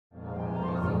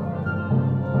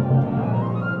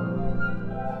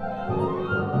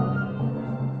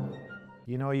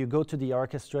You know, you go to the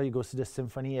orchestra, you go to the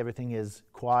symphony, everything is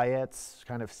quiet,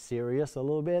 kind of serious a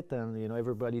little bit, and you know,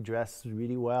 everybody dressed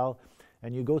really well.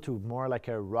 And you go to more like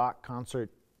a rock concert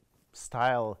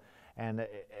style, and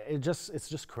it's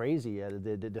just crazy.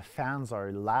 The fans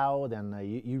are loud, and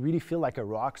you really feel like a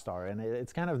rock star, and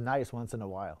it's kind of nice once in a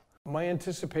while. My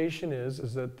anticipation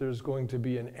is that there's going to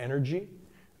be an energy,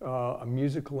 a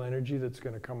musical energy that's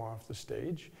going to come off the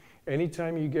stage.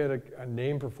 Anytime you get a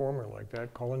name performer like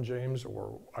that, Colin James,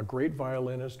 or a great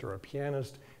violinist or a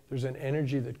pianist, there's an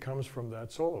energy that comes from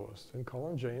that soloist. And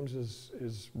Colin James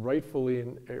is rightfully,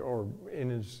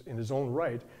 in his own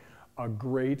right, a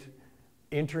great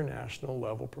international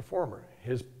level performer.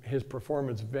 His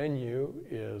performance venue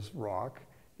is rock,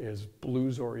 is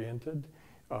blues oriented,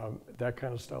 that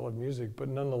kind of style of music, but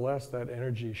nonetheless that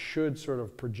energy should sort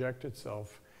of project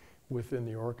itself within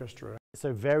the orchestra. It's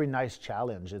a very nice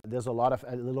challenge. There's a lot of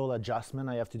little adjustment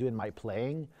I have to do in my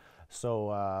playing. So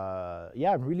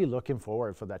yeah, I'm really looking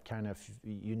forward for that kind of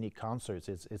unique concerts.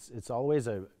 It's always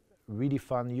a really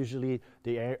fun. Usually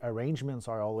the arrangements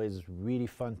are always really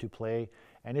fun to play,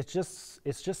 and it's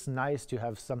just nice to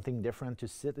have something different to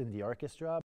sit in the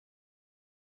orchestra.